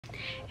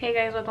Hey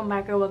guys, welcome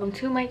back or welcome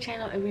to my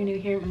channel. If you're new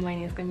here, my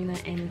name is Camila,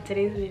 and in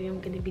today's video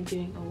I'm going to be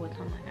doing a what's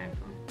on my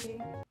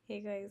iPhone. Hey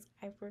guys,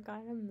 I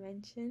forgot to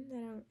mention that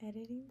I'm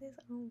editing this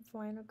on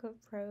Final Cut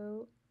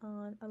Pro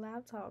on a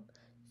laptop.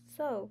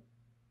 So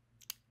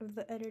if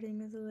the editing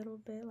is a little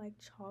bit like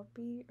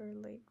choppy or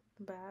like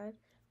bad,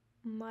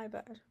 my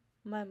bad,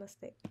 my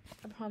mistake.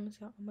 I promise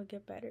y'all I'm gonna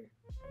get better.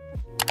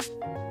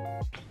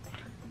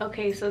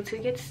 Okay, so to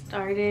get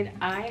started,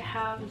 I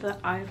have the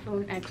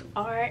iPhone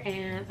XR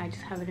and I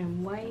just have it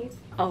in white.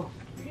 Oh,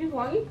 is it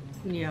white?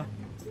 Yeah.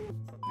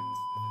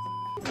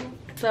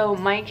 So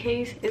my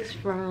case is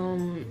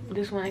from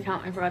this one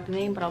account. I forgot the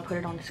name, but I'll put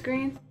it on the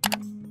screen.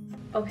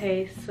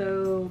 Okay,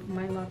 so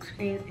my lock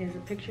screen is a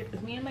picture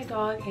of me and my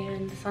dog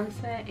and the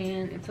sunset,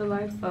 and it's a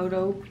live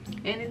photo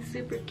and it's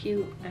super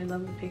cute. I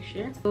love the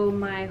picture. So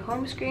my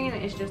home screen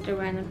is just a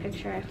random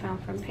picture I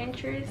found from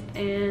Pinterest,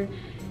 and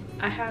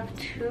I have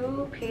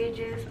two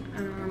pages,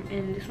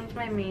 and this one's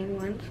my main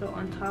one. So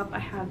on top I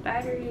have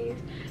batteries,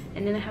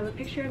 and then I have a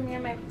picture of me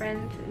and my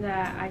friends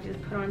that I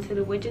just put onto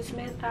the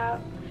Widgetsmith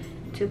app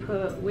to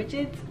put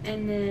widgets.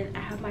 And then I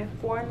have my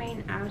four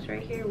main apps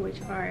right here,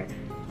 which are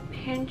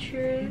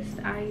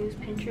Pinterest. I use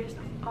Pinterest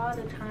all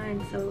the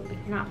time, so if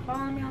you're not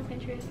following me on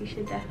Pinterest, you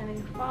should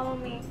definitely follow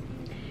me.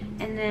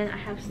 And then I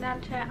have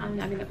Snapchat. I'm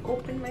not gonna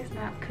open my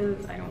Snap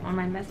because I don't want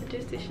my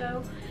messages to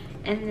show.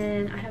 And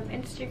then I have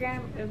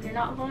Instagram. If you're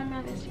not following me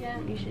on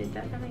Instagram, you should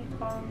definitely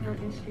follow me on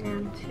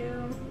Instagram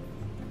too.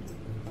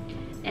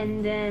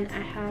 And then I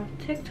have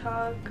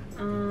TikTok.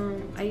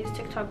 I use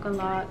TikTok a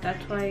lot,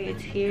 that's why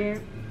it's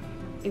here.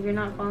 If you're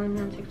not following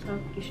me on TikTok,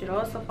 you should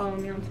also follow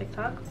me on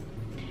TikTok.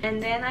 And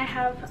then I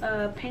have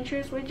a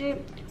Pinterest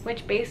widget,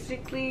 which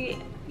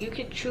basically you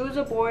could choose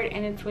a board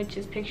and it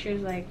switches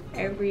pictures like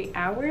every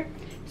hour.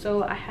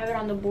 So I have it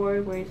on the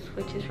board where it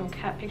switches from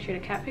cat picture to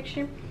cat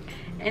picture.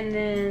 And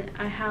then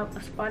I have a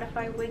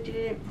Spotify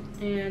widget,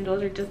 and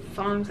those are just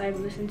songs I've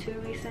listened to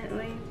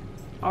recently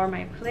or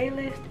my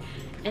playlist.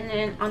 And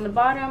then on the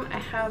bottom I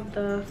have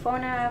the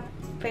phone app,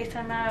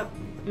 FaceTime app,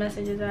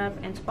 messages app,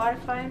 and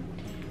Spotify.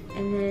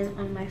 And then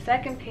on my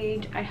second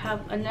page I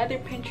have another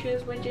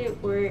Pinterest widget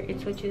where it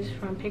switches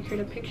from picture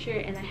to picture,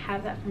 and I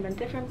have that from a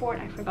different board.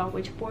 I forgot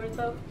which board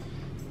though.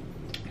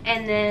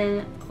 And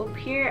then up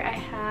here I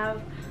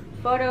have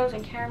photos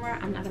and camera.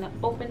 I'm not gonna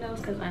open those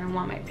because I don't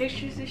want my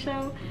pictures to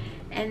show.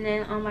 And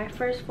then on my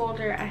first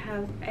folder I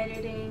have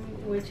editing,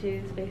 which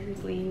is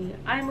basically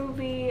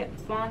iMovie,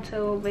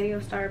 Fonto,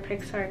 VideoStar,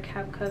 Pixar,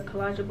 CapCut,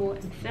 Collageable,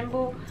 and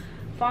Symbol.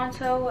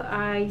 Fonto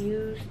I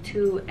use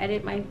to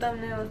edit my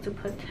thumbnails, to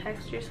put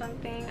text or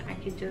something. I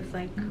could just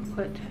like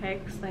put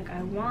text like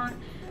I want,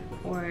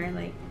 or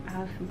like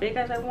as big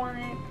as I want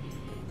it.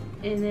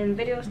 And then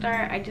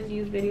VideoStar, I just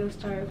use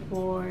VideoStar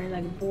for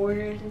like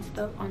borders and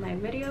stuff on my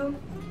video.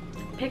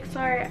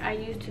 Pixar I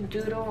use to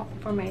doodle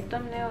for my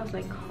thumbnails,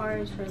 like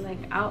cards or like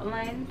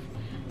outlines.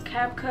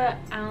 CapCut,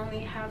 I only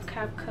have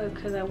CapCut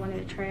because I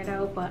wanted to try it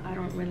out, but I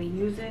don't really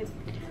use it.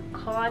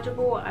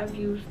 Collageable I've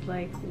used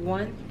like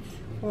once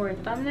for a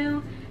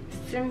thumbnail.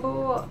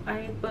 Symbol,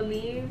 I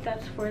believe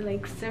that's for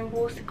like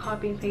symbols to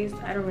copy and paste.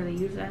 I don't really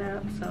use that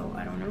app, so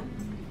I don't know.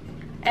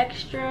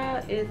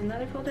 Extra is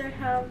another folder I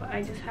have.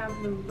 I just have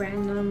the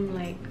random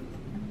like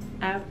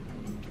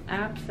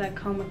apps that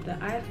come with the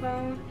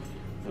iPhone,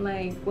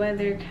 like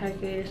weather,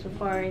 calculator,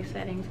 Safari,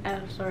 settings,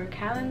 app store,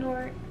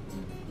 calendar.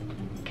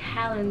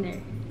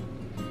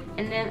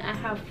 And then I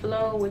have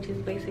Flow, which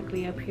is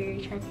basically a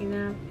period tracking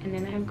app. And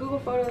then I have Google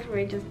Photos, where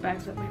it just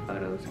backs up my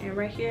photos. And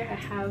right here I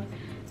have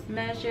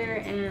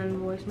measure and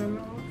voice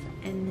memos.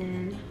 And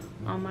then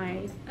on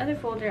my other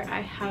folder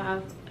I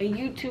have a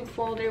YouTube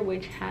folder,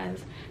 which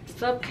has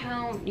sub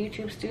count,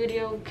 YouTube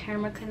Studio,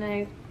 Camera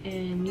Connect,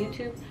 and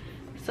YouTube.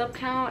 Sub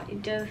count,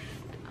 it just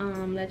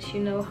lets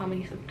you know how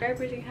many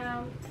subscribers you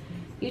have.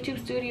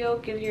 YouTube Studio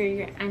gives you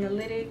your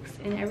analytics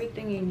and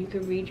everything, and you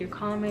can read your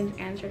comments,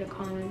 answer the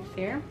comments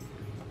there.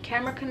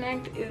 Camera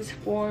Connect is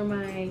for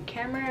my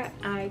camera.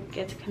 I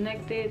get to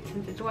connect it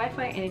since it's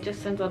Wi-Fi, and it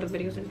just sends all the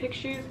videos and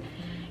pictures.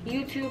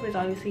 YouTube is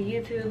obviously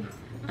YouTube.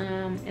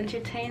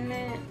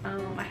 Entertainment,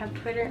 I have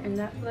Twitter and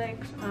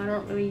Netflix. I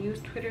don't really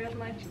use Twitter as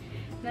much.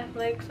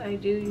 Netflix I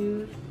do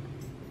use.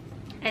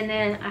 And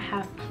then I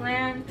have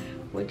Plan,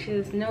 which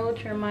is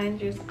notes,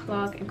 reminders,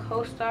 clock, and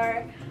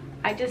CoStar.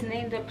 I just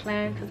named it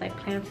Plan because I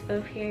plan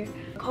stuff here.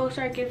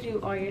 CoStar gives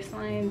you all your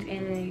signs,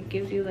 and it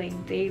gives you like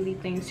daily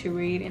things to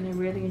read, and I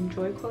really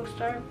enjoy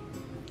CoStar.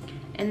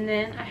 And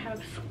then I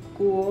have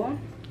School.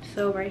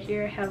 So right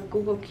here I have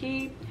Google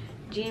Keep,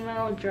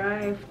 Gmail,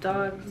 Drive,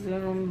 Docs,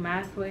 Zoom,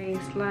 Mathway,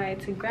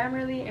 Slides,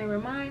 Grammarly, and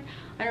Remind.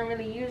 I don't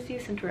really use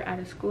these since we're out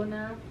of school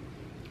now.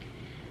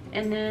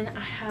 And then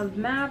I have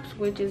Maps,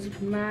 which is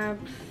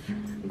Maps,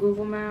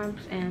 Google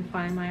Maps, and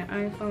Find My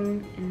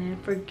iPhone. And then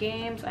for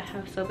games I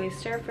have Subway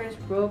Surfers,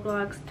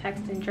 Roblox,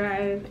 Text and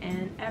Drive,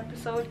 and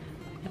Episode.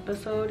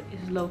 Episode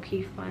is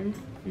low-key fun,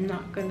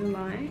 not gonna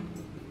lie.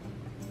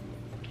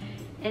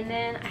 And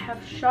then I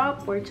have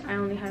Shop, which I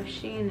only have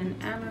Shein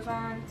and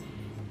Amazon.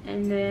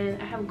 And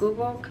then I have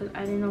Google because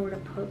I didn't know where to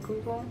put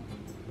Google.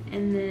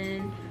 And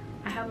then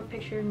I have a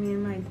picture of me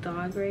and my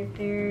dog right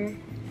there.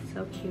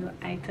 So cute.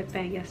 I took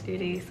that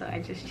yesterday, so I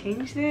just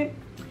changed it.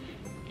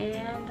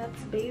 And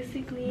that's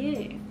basically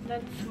it.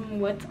 That's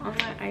what's on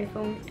my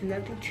iPhone, and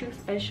nothing too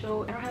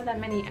special. I don't have that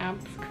many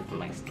apps because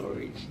my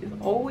storage is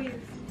always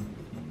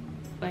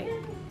like,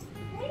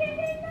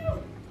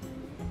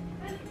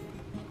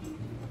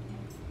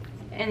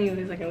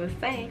 anyways, like I was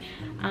saying,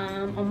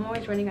 I'm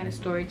always running out of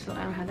storage, so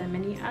I don't have that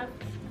many apps.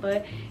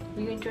 But if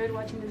you enjoyed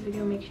watching this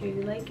video, make sure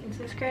you like and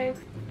subscribe.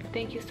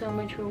 Thank you so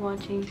much for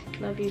watching.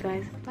 Love you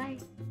guys. Bye.